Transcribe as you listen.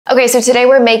Okay, so today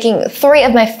we're making 3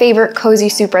 of my favorite cozy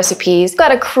soup recipes.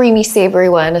 Got a creamy savory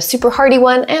one, a super hearty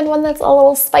one, and one that's a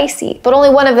little spicy. But only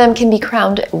one of them can be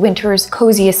crowned winter's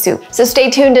coziest soup. So stay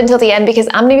tuned until the end because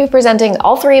I'm gonna be presenting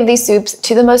all 3 of these soups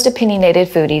to the most opinionated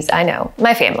foodies I know,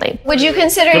 my family. Would you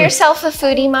consider yourself a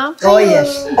foodie, Mom? Oh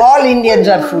yes, all Indians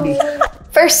are foodie.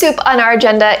 First soup on our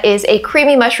agenda is a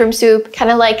creamy mushroom soup,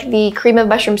 kind of like the cream of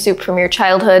mushroom soup from your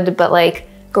childhood, but like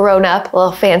grown up, a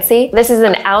little fancy. This is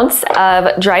an ounce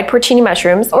of dried porcini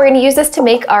mushrooms. We're gonna use this to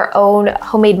make our own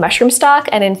homemade mushroom stock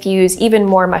and infuse even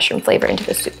more mushroom flavor into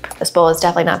the soup. This bowl is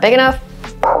definitely not big enough.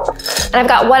 And I've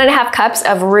got 1.5 cups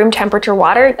of room temperature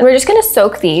water, and we're just gonna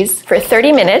soak these for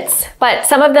 30 minutes, but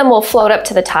some of them will float up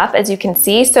to the top, as you can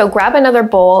see. So grab another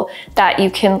bowl that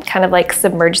you can kind of like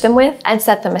submerge them with and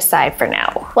set them aside for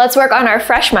now. Let's work on our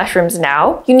fresh mushrooms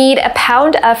now. You need 1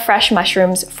 pound of fresh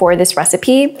mushrooms for this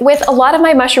recipe. With a lot of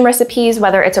my mushroom recipes,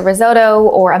 whether it's a risotto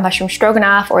or a mushroom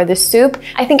stroganoff or this soup,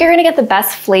 I think you're gonna get the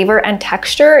best flavor and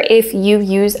texture if you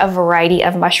use a variety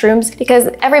of mushrooms because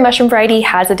every mushroom variety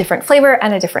has a different flavor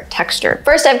and a different texture.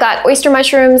 First, I've got oyster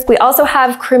mushrooms. We also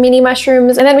have cremini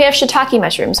mushrooms, and then we have shiitake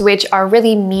mushrooms, which are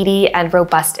really meaty and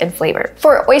robust in flavor.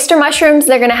 For oyster mushrooms,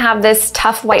 they're gonna have this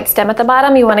tough white stem at the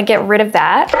bottom. You wanna get rid of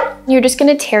that. You're just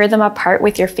gonna tear them apart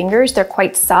with your fingers. They're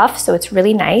quite soft, so it's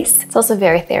really nice. It's also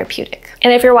very therapeutic.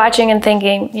 And if you're watching and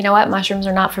thinking, you know what, mushrooms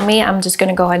are not for me, I'm just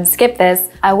gonna go ahead and skip this,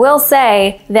 I will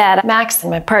say that Max,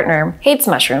 my partner, hates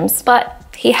mushrooms, but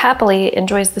he happily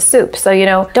enjoys the soup. So, you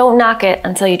know, don't knock it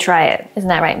until you try it. Isn't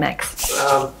that right, Max?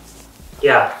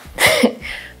 Yeah.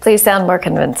 Please sound more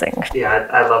convincing. Yeah,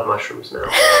 I love mushrooms now.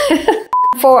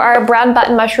 For our brown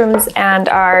button mushrooms and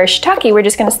our shiitake, we're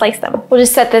just gonna slice them. We'll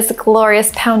just set this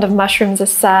glorious pound of mushrooms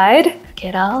aside.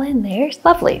 Get all in there, it's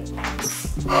lovely.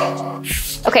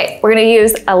 Okay, we're gonna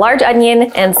use a large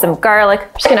onion and some garlic.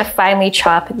 I'm just gonna finely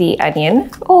chop the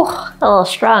onion. Oh, a little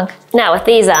strong. Now with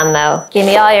these on though, give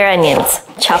me all your onions.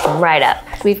 Chop them right up.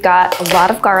 We've got a lot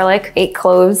of garlic, 8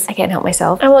 cloves. I can't help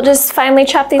myself. And we'll just finely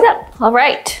chop these up. All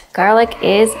right, garlic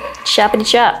is choppity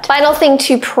chopped. Final thing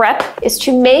to prep is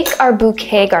to make our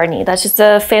bouquet garni. That's just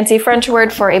a fancy French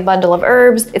word for a bundle of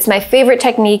herbs. It's my favorite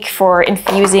technique for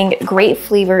infusing great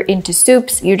flavor into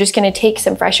soups. You're just gonna take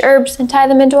some fresh herbs and tie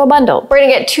them into a bundle. We're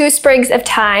gonna get 2 sprigs of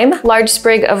thyme, large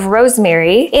sprig of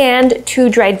rosemary, and 2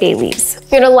 dried bay leaves.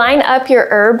 You're gonna line up your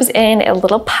herbs in a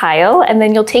little pile, and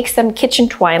then you'll take some kitchen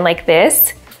twine like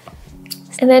this,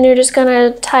 and then you're just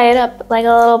gonna tie it up like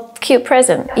a little cute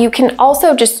present. You can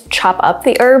also just chop up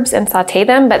the herbs and saute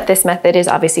them, but this method is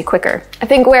obviously quicker. I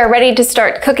think we're ready to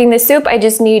start cooking the soup. I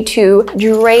just need to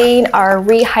drain our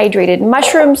rehydrated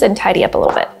mushrooms and tidy up a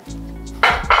little bit.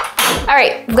 All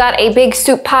right, we've got a big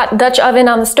soup pot Dutch oven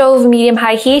on the stove,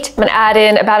 medium-high heat. I'm gonna add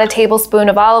in about a tablespoon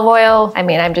of olive oil. I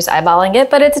mean, I'm just eyeballing it,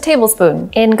 but it's a tablespoon.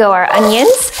 In go our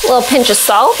onions, a little pinch of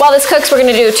salt. While this cooks, we're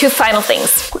gonna do 2 final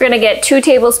things. We're gonna get 2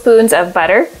 tablespoons of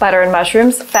butter and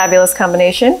mushrooms, fabulous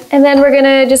combination. And then we're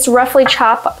gonna just roughly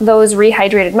chop those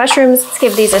rehydrated mushrooms. Let's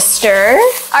give these a stir.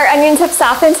 Our onions have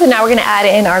softened, so now we're gonna add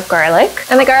in our garlic.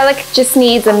 And the garlic just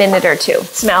needs a minute or 2.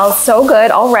 It smells so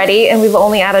good already, and we've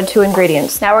only added 2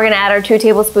 ingredients. Now we're gonna add our 2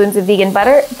 tablespoons of vegan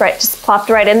butter. Right, just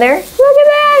plopped right in there. Look at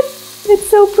that, it's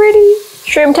so pretty.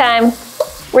 Shroom time.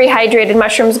 Rehydrated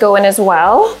mushrooms go in as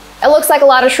well. It looks like a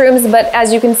lot of shrooms, but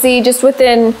as you can see, just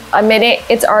within a minute,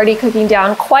 it's already cooking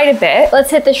down quite a bit.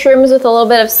 Let's hit the shrooms with a little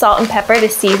bit of salt and pepper to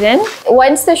season.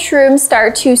 Once the shrooms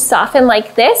start to soften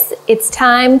like this, it's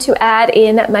time to add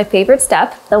in my favorite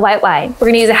step, the white wine. We're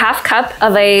gonna use a 1/2 cup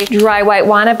of a dry white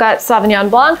wine. I've got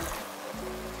Sauvignon Blanc.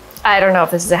 I don't know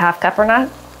if this is a 1/2 cup or not.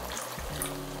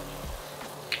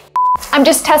 I'm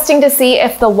just testing to see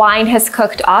if the wine has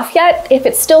cooked off yet. If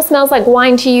it still smells like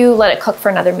wine to you, let it cook for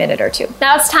another minute or 2.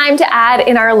 Now it's time to add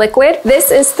in our liquid. This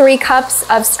is 3 cups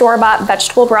of store-bought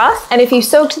vegetable broth. And if you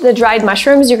soaked the dried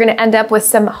mushrooms, you're gonna end up with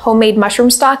some homemade mushroom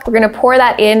stock. We're gonna pour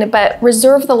that in, but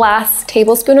reserve the last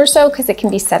tablespoon or so because it can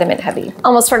be sediment heavy.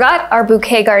 Almost forgot our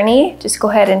bouquet garni. Just go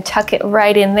ahead and tuck it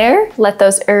right in there. Let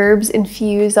those herbs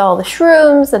infuse all the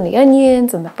shrooms and the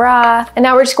onions and the broth. And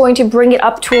now we're just going to bring it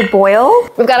up to a boil.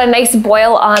 We've got a nice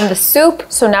boil on the soup.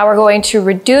 So now we're going to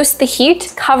reduce the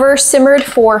heat, cover simmered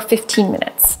for 15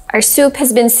 minutes. Our soup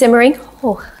has been simmering.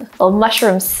 Oh, a little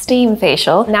mushroom steam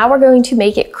facial. Now we're going to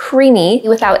make it creamy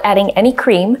without adding any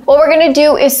cream. What we're gonna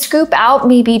do is scoop out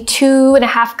maybe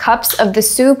 2.5 cups of the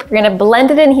soup. We're gonna blend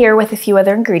it in here with a few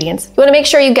other ingredients. You wanna make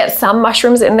sure you get some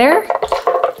mushrooms in there,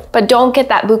 but don't get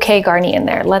that bouquet garni in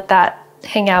there. Let that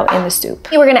hang out in the soup.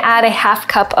 We're gonna add a 1/2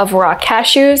 cup of raw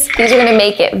cashews. These are gonna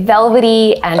make it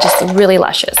velvety and just really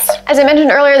luscious. As I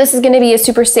mentioned earlier, this is gonna be a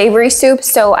super savory soup,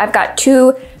 so I've got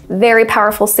 2 very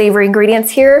powerful savory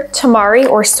ingredients here. Tamari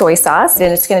or soy sauce,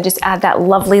 and it's gonna just add that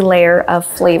lovely layer of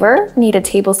flavor. Need a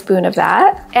tablespoon of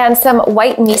that. And some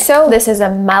white miso. This is a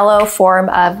mellow form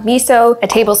of miso, a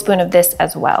tablespoon of this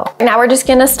as well. Now we're just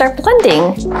gonna start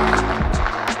blending.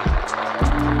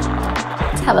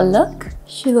 Let's have a look.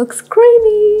 She looks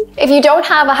creamy. If you don't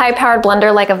have a high-powered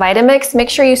blender like a Vitamix, make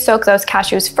sure you soak those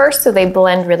cashews first so they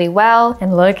blend really well.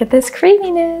 And look at this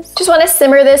creaminess. Just wanna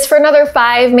simmer this for another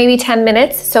 5, maybe 10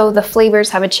 minutes so the flavors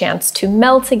have a chance to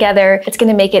meld together. It's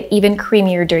gonna make it even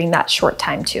creamier during that short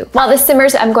time too. While this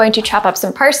simmers, I'm going to chop up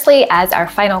some parsley as our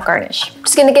final garnish.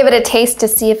 Just gonna give it a taste to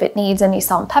see if it needs any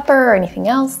salt and pepper or anything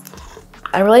else.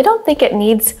 I really don't think it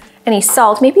needs any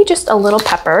salt, maybe just a little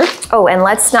pepper. Oh, and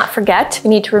let's not forget,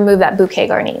 we need to remove that bouquet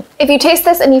garni. If you taste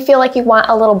this and you feel like you want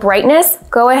a little brightness,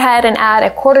 go ahead and add a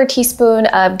 1/4 teaspoon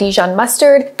of Dijon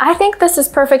mustard. I think this is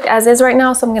perfect as is right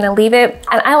now, so I'm gonna leave it.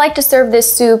 And I like to serve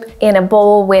this soup in a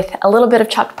bowl with a little bit of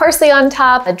chopped parsley on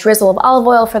top, a drizzle of olive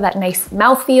oil for that nice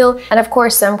mouthfeel, and of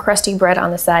course some crusty bread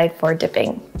on the side for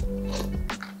dipping.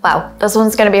 Wow, this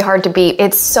one's gonna be hard to beat.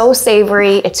 It's so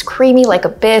savory, it's creamy like a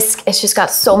bisque, it's just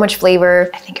got so much flavor.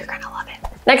 I think you're gonna love it.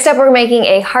 Next up, we're making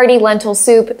a hearty lentil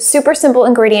soup. Super simple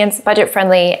ingredients, budget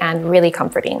friendly, and really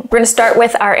comforting. We're gonna start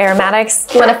with our aromatics.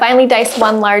 You wanna finely dice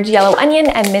 1 large yellow onion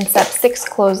and mince up 6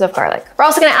 cloves of garlic. We're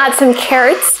also gonna add some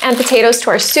carrots and potatoes to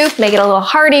our soup, make it a little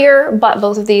heartier, but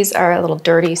both of these are a little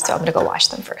dirty, so I'm gonna go wash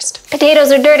them first.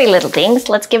 Potatoes are dirty little things.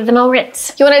 Let's give them a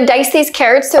rinse. You wanna dice these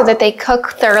carrots so that they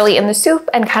cook thoroughly in the soup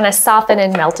and kind of soften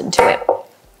and melt into it.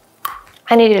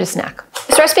 I needed a snack.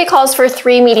 This recipe calls for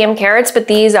 3 medium carrots, but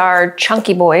these are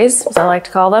chunky boys, as I like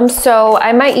to call them, so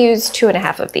I might use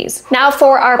 2.5 of these. Now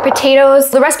for our potatoes,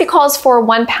 the recipe calls for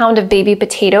 1 pound of baby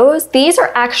potatoes. These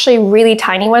are actually really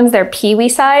tiny ones, they're pee-wee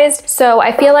sized, so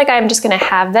I feel like I'm just gonna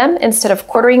have them instead of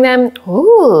quartering them.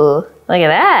 Ooh, look at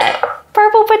that.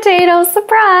 Purple potatoes,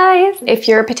 surprise! If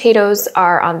your potatoes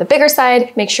are on the bigger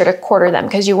side, make sure to quarter them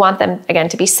because you want them, again,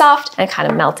 to be soft and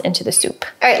kind of melt into the soup.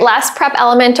 All right, last prep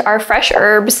element are fresh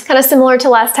herbs. Kind of similar to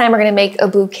last time, we're gonna make a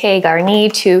bouquet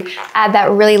garni to add that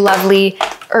really lovely,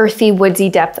 earthy, woodsy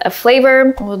depth of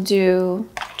flavor. We'll do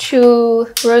 2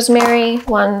 rosemary,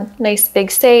 1 nice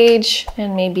big sage,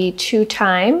 and maybe 2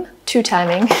 thyme. 2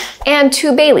 timing, and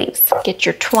 2 bay leaves. Get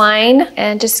your twine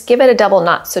and just give it a double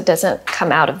knot so it doesn't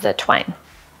come out of the twine.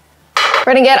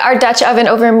 We're gonna get our Dutch oven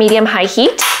over medium-high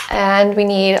heat, and we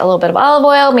need a little bit of olive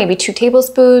oil, maybe 2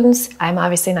 tablespoons. I'm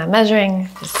obviously not measuring,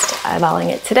 just eyeballing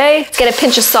it today. Let's get a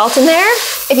pinch of salt in there.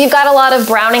 If you've got a lot of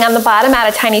browning on the bottom,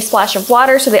 add a tiny splash of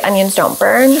water so the onions don't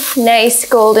burn. Nice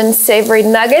golden savory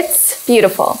nuggets,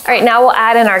 beautiful. All right, now we'll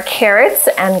add in our carrots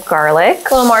and garlic,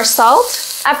 a little more salt.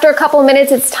 After a couple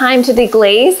minutes, it's time to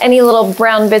deglaze. Any little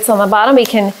brown bits on the bottom, we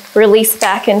can release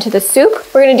back into the soup.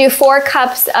 We're gonna do 4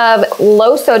 cups of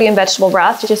low sodium vegetable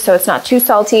broth, just so it's not too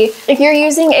salty. If you're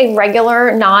using a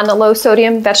regular non-low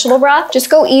sodium vegetable broth,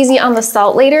 just go easy on the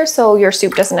salt later so your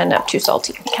soup doesn't end up too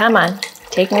salty. Come on,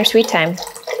 taking your sweet time.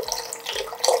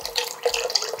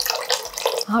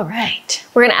 All right,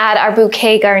 we're gonna add our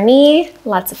bouquet garni,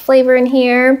 lots of flavor in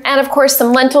here. And of course,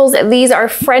 some lentils. These are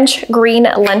French green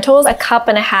lentils, 1.5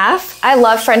 cups. I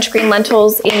love French green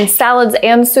lentils in salads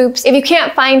and soups. If you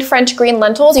can't find French green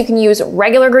lentils, you can use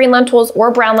regular green lentils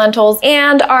or brown lentils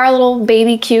and our little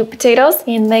baby cute potatoes.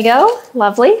 In they go,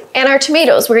 lovely. And our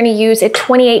tomatoes, we're gonna use a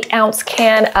 28-ounce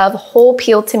can of whole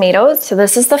peeled tomatoes. So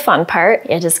this is the fun part.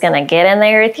 You're just gonna get in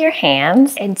there with your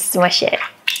hands and smush it.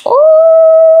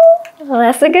 Well,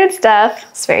 that's the good stuff.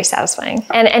 It's very satisfying.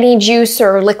 And any juice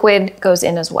or liquid goes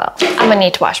in as well. I'm gonna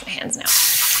need to wash my hands now.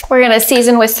 We're gonna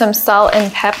season with some salt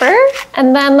and pepper,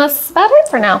 and then that's about it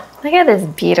for now. Look at this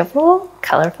beautiful,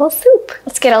 colorful soup.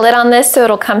 Let's get a lid on this so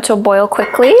it'll come to a boil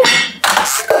quickly.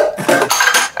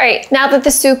 All right, now that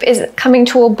the soup is coming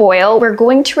to a boil, we're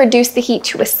going to reduce the heat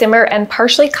to a simmer and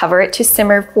partially cover it to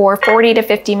simmer for 40 to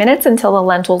 50 minutes until the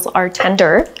lentils are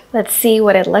tender. Let's see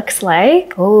what it looks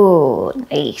like. Oh,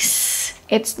 nice.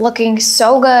 It's looking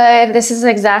so good. This is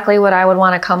exactly what I would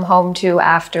want to come home to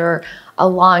after a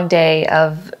long day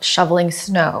of shoveling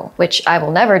snow, which I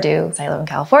will never do because I live in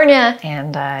California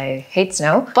and I hate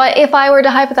snow. But if I were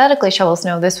to hypothetically shovel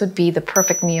snow, this would be the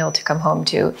perfect meal to come home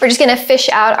to. We're just gonna fish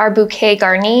out our bouquet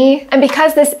garni. And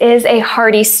because this is a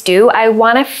hearty stew, I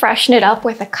wanna freshen it up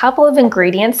with a couple of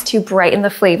ingredients to brighten the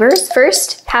flavors.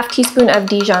 First, 1/2 teaspoon of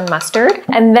Dijon mustard.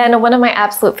 And then one of my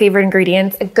absolute favorite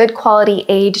ingredients, a good quality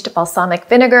aged balsamic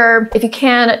vinegar. If you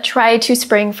can, try to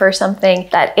spring for something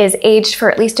that is aged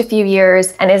for at least a few years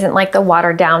and isn't like the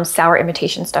watered down sour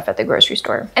imitation stuff at the grocery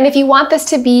store. And if you want this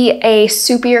to be a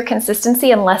soupier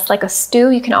consistency and less like a stew,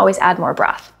 you can always add more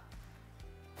broth.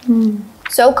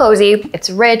 So cozy, it's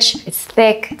rich, it's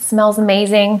thick, it smells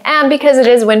amazing. And because it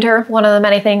is winter, one of the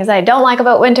many things I don't like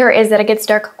about winter is that it gets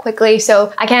dark quickly.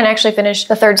 So I can't actually finish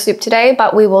the third soup today,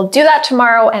 but we will do that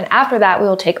tomorrow. And after that, we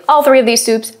will take all 3 of these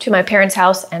soups to my parents'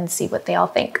 house and see what they all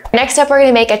think. Next up, we're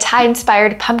gonna make a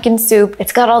Thai-inspired pumpkin soup.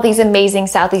 It's got all these amazing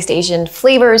Southeast Asian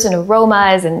flavors and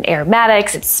aromas and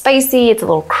aromatics. It's spicy, it's a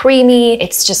little creamy.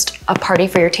 It's just a party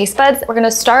for your taste buds. We're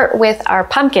gonna start with our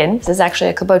pumpkin. This is actually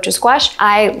a kabocha squash.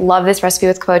 I love this recipe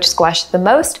with kabocha squash the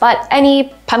most, but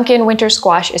any pumpkin winter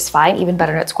squash is fine. Even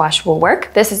butternut squash will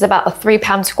work. This is about a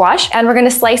 3-pound squash, and we're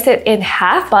gonna slice it in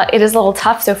half, but it is a little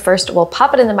tough. So first we'll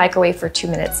pop it in the microwave for 2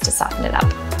 minutes to soften it up.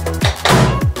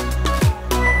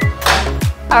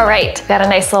 All right, got a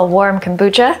nice little warm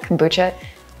kombucha.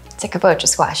 It's a kabocha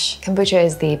squash. Kombucha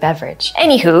is the beverage.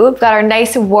 Anywho, we've got our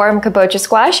nice warm kabocha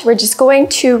squash. We're just going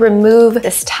to remove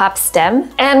this top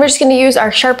stem, and we're just gonna use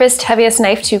our sharpest, heaviest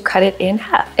knife to cut it in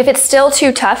half. If it's still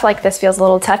too tough, like this feels a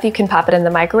little tough, you can pop it in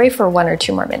the microwave for 1 or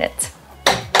 2 more minutes.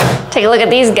 Take a look at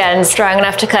these guns, strong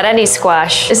enough to cut any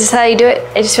squash. Is this how you do it?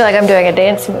 I just feel like I'm doing a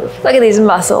dance move. Look at these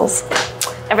muscles.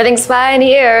 Everything's fine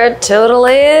here,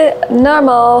 totally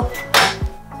normal.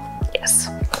 Yes.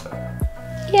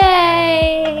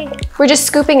 Yay! We're just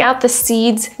scooping out the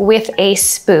seeds with a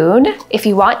spoon. If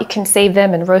you want, you can save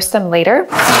them and roast them later.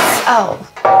 Oh,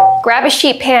 grab a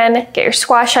sheet pan, get your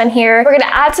squash on here. We're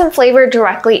gonna add some flavor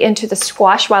directly into the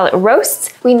squash while it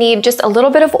roasts. We need just a little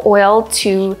bit of oil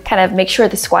to kind of make sure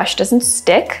the squash doesn't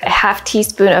stick. A ½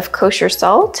 teaspoon of kosher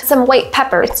salt, some white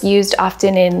pepper. It's used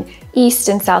often in East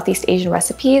and Southeast Asian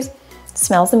recipes. It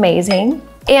smells amazing.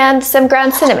 And some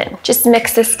ground cinnamon. Just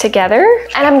mix this together.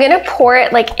 And I'm gonna pour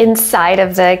it like inside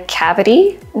of the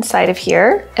cavity, inside of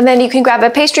here. And then you can grab a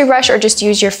pastry brush or just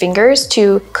use your fingers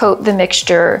to coat the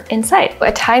mixture inside.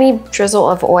 A tiny drizzle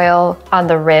of oil on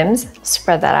the rims.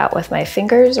 Spread that out with my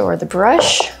fingers or the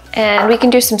brush. And we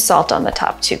can do some salt on the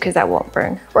top too, because that won't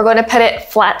burn. We're going to put it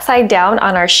flat side down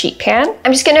on our sheet pan.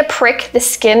 I'm just gonna prick the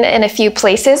skin in a few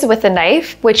places with a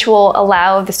knife, which will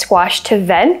allow the squash to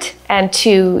vent and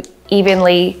to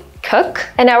evenly cook.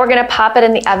 And now we're gonna pop it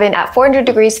in the oven at 400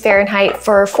 degrees Fahrenheit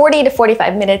for 40 to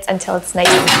 45 minutes until it's nice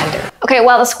and tender. Okay,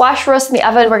 while the squash roasts in the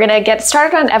oven, we're gonna get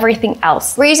started on everything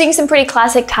else. We're using some pretty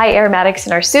classic Thai aromatics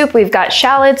in our soup. We've got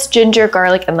shallots, ginger,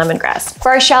 garlic, and lemongrass.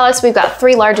 For our shallots, we've got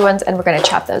 3 large ones and we're gonna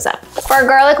chop those up. For our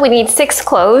garlic, we need 6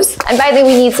 cloves. And by the way,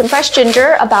 we need some fresh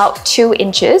ginger, about 2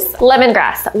 inches.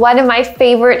 Lemongrass, one of my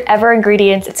favorite ever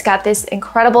ingredients. It's got this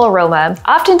incredible aroma.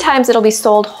 Oftentimes it'll be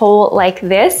sold whole like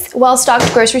this.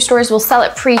 Well-stocked grocery stores will sell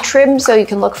it pre-trimmed, so you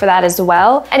can look for that as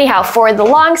well. Anyhow, for the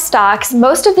long stalks,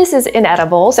 most of this is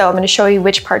inedible, so I'm gonna show you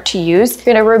which part to use.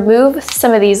 You're gonna remove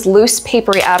some of these loose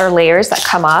papery outer layers that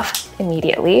come off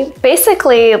immediately.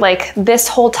 Basically, like this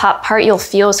whole top part you'll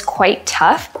feel is quite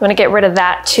tough. You wanna get rid of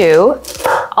that too.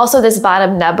 Also, this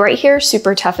bottom nub right here,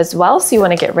 super tough as well, so you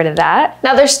wanna get rid of that.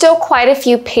 Now, there's still quite a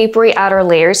few papery outer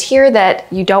layers here that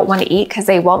you don't wanna eat because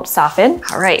they won't soften.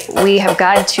 All right, we have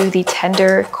gotten to the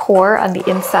tender core on the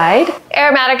inside.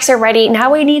 Aromatics are ready.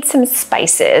 Now we need some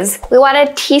spices. We want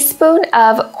a teaspoon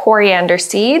of coriander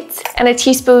seeds and a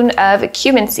teaspoon of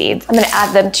cumin seeds. I'm gonna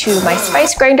add them to my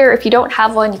spice grinder. If you don't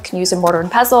have one, you can use a mortar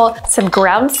and pestle. Some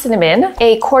ground cinnamon,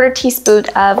 a quarter teaspoon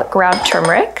of ground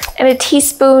turmeric, and a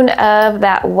teaspoon of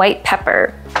that white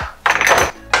pepper.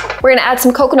 We're gonna add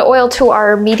some coconut oil to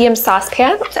our medium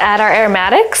saucepan to add our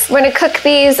aromatics. We're gonna cook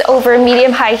these over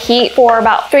medium-high heat for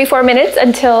about 3-4 minutes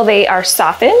until they are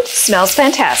softened. Smells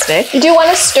fantastic. You do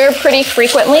wanna stir pretty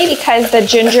frequently because the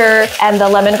ginger and the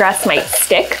lemongrass might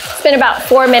stick. It's been about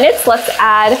 4 minutes. Let's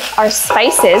add our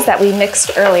spices that we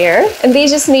mixed earlier. And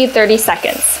these just need 30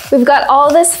 seconds. We've got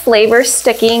all this flavor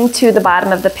sticking to the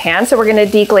bottom of the pan, so we're gonna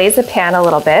deglaze the pan a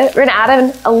little bit. We're gonna add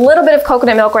in a little bit of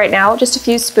coconut milk right now, just a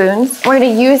few spoons. We're gonna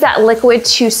use that liquid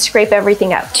to scrape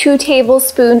everything out. 2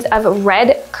 tablespoons of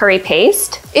red curry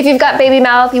paste. If you've got baby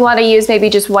mouth, you wanna use maybe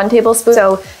just 1 tablespoon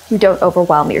so you don't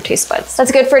overwhelm your taste buds.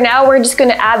 That's good for now. We're just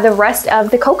gonna add the rest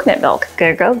of the coconut milk.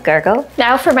 Gurgle, gurgle.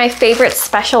 Now for my favorite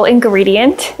special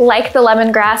ingredient. Like the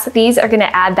lemongrass, these are gonna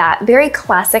add that very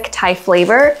classic Thai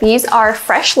flavor. These are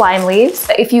fresh lime leaves.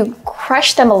 If you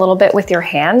crush them a little bit with your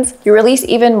hands, you release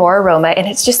even more aroma, and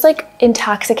it's just like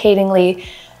intoxicatingly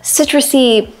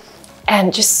citrusy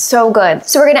and just so good.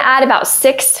 So we're gonna add about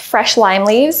 6 fresh lime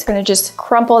leaves. We're gonna just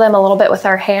crumple them a little bit with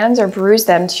our hands or bruise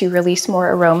them to release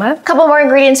more aroma. A couple more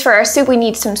ingredients for our soup. We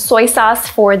need some soy sauce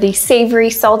for the savory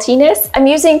saltiness. I'm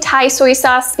using Thai soy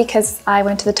sauce because I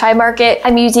went to the Thai market.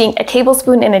 I'm using a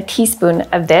tablespoon and a teaspoon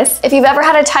of this. If you've ever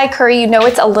had a Thai curry, you know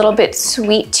it's a little bit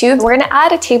sweet too. We're gonna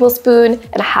add a tablespoon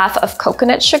and a half of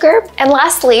coconut sugar. And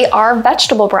lastly, our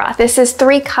vegetable broth. This is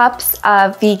 3 cups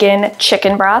of vegan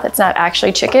chicken broth. It's not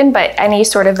actually chicken, but any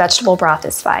sort of vegetable broth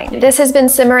is fine. This has been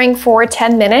simmering for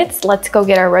 10 minutes. Let's go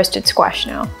get our roasted squash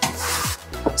now.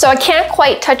 So I can't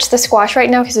quite touch the squash right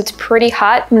now because it's pretty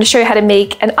hot. I'm gonna show you how to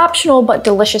make an optional but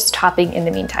delicious topping in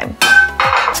the meantime.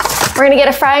 We're gonna get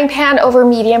a frying pan over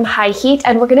medium-high heat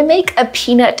and we're gonna make a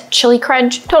peanut chili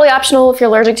crunch. Totally optional if you're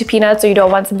allergic to peanuts or you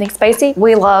don't want something spicy.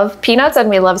 We love peanuts and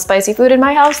we love spicy food in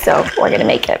my house, so we're gonna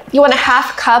make it. You want a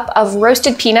half cup of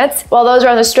roasted peanuts. While those are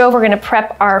on the stove, we're gonna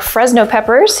prep our Fresno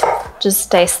peppers.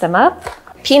 Just dice them up.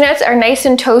 Peanuts are nice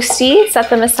and toasty, set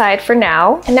them aside for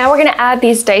now. And now we're gonna add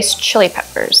these diced chili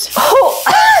peppers. Oh,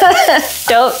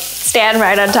 don't stand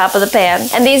right on top of the pan.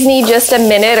 And these need just a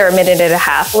minute or a minute and a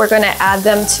half. We're gonna add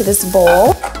them to this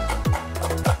bowl.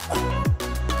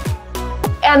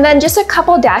 And then just a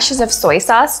couple dashes of soy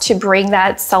sauce to bring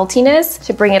that saltiness,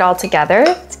 to bring it all together.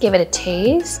 Let's give it a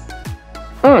taste.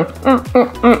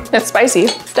 It's spicy,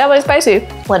 it's definitely spicy.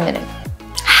 1 minute.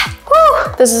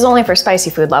 This is only for spicy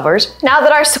food lovers. Now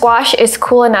that our squash is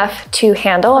cool enough to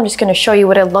handle, I'm just gonna show you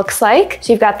what it looks like.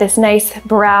 So you've got this nice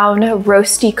brown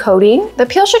roasty coating. The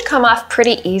peel should come off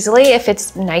pretty easily if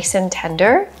it's nice and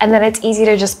tender, and then it's easy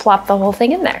to just plop the whole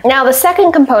thing in there. Now the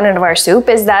second component of our soup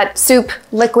is that soup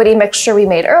liquidy mixture we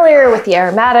made earlier with the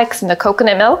aromatics and the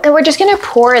coconut milk. And we're just gonna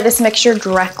pour this mixture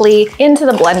directly into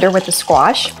the blender with the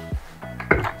squash.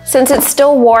 Since it's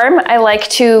still warm, I like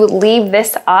to leave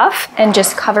this off and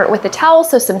just cover it with a towel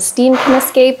so some steam can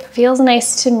escape. Feels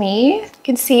nice to me. You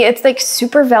can see it's like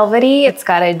super velvety. It's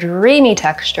got a dreamy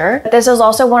texture. This is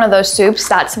also one of those soups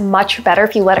that's much better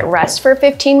if you let it rest for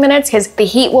 15 minutes because the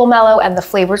heat will mellow and the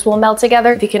flavors will melt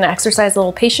together. If you can exercise a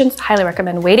little patience, highly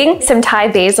recommend waiting. Some Thai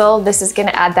basil. This is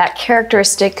gonna add that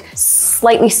characteristic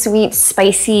slightly sweet,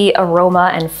 spicy aroma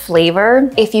and flavor.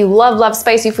 If you love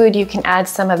spicy food, you can add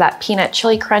some of that peanut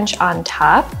chili crunch on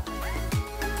top.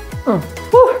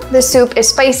 This soup is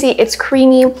spicy, it's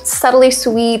creamy, subtly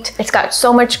sweet. It's got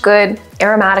so much good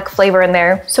aromatic flavor in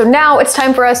there. So now it's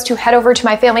time for us to head over to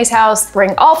my family's house,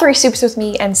 bring all 3 soups with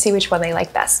me and see which one they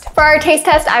like best. For our taste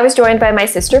test, I was joined by my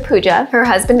sister Pooja, her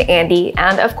husband Andy,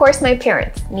 and of course my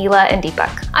parents, Neela and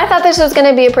Deepak. I thought this was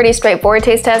gonna be a pretty straightforward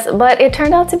taste test, but it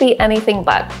turned out to be anything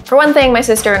but. For one thing, my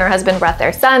sister and her husband brought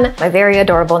their son, my very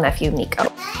adorable nephew Nico.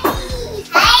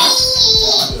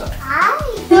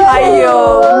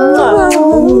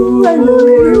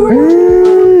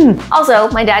 Also,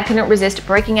 my dad couldn't resist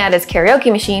breaking out his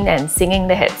karaoke machine and singing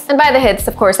the hits. And by the hits,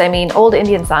 of course, I mean old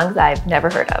Indian songs I've never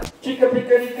heard of.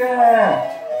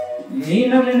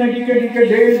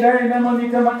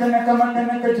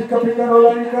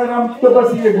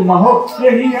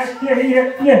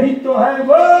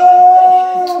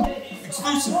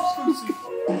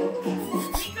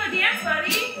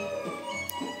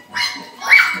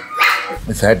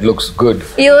 His head looks good.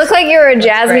 You look like you're a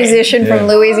jazz musician from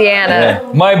Louisiana.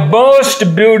 Yeah. My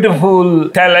most beautiful,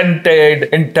 talented,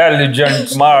 intelligent,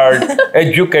 smart,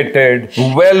 educated,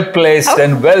 well-placed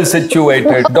and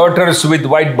well-situated daughters with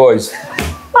white boys.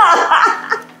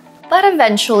 But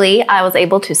eventually, I was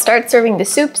able to start serving the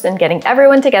soups and getting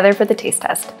everyone together for the taste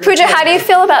test. Pooja, how do you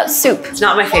feel about soup? It's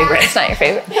not my favorite. It's not your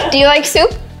favorite. Do you like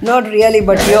soup? Not really,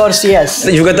 but yours, yes.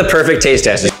 You've got the perfect taste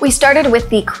test. We started with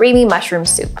the creamy mushroom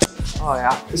soup. Oh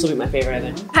yeah, this will be my favorite, I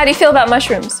think. How do you feel about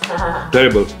mushrooms?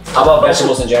 Terrible. How about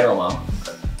vegetables in general, Mom?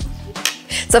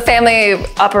 It's a family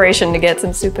operation to get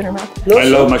some soup in her mouth. I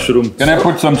love mushroom. Can I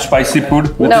put some spicy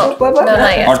food with No, it? no,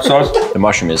 not yet. Hot sauce? The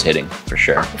mushroom is hitting, for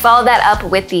sure. Follow that up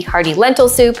with the hearty lentil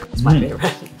soup. It's my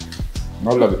favorite.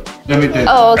 I love it. Let me taste.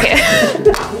 Oh, okay.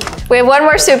 We have one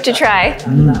more soup to try.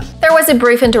 There was a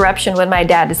brief interruption when my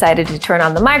dad decided to turn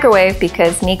on the microwave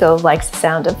because Nico likes the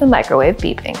sound of the microwave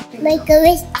beeping.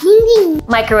 Microwave ding ding.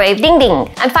 Microwave ding ding.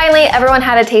 And finally, everyone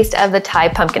had a taste of the Thai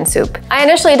pumpkin soup. I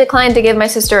initially declined to give my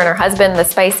sister and her husband the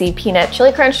spicy peanut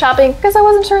chili crunch topping because I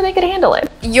wasn't sure they could handle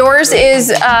it. Yours is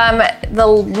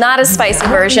the not as spicy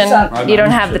version. You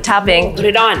don't have the topping. Put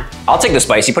it on. I'll take the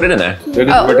spicy, put it in there. That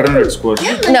is better than red squash.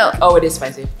 No. Oh, it is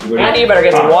spicy. Andy, you better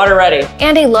get some water ready.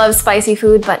 Andy loves spicy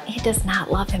food, but he does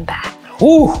not love him back.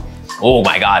 Ooh. Oh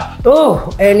my God.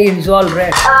 Oh, and it's all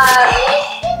red.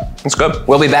 That's good.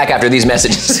 We'll be back after these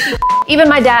messages. Even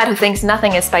my dad, who thinks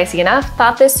nothing is spicy enough,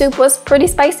 thought this soup was pretty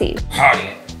spicy. Hearty.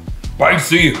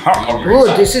 Spicy.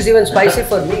 Oh, this is even spicy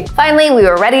for me. Finally, we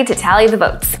were ready to tally the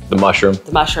votes. The mushroom.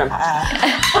 The mushroom.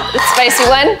 The spicy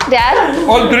one, Dad?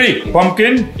 All three.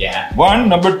 Pumpkin. Yeah. 1,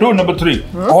 number 2, number 3.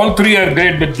 All 3 are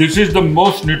great, but this is the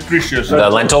most nutritious. The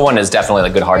lentil one is definitely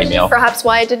a good hearty meal. Perhaps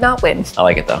why I did not win. I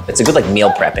like it though. It's a good like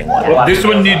meal prepping one. This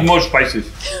one needs more spices.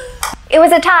 It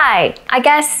was a tie. I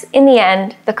guess, in the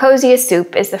end, the coziest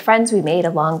soup is the friends we made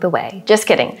along the way. Just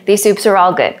kidding. These soups are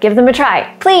all good. Give them a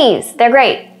try. Please. They're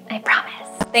great. I promise.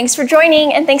 Thanks for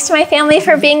joining, and thanks to my family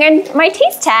for being in my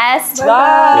taste test. Bye.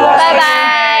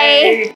 Bye-bye.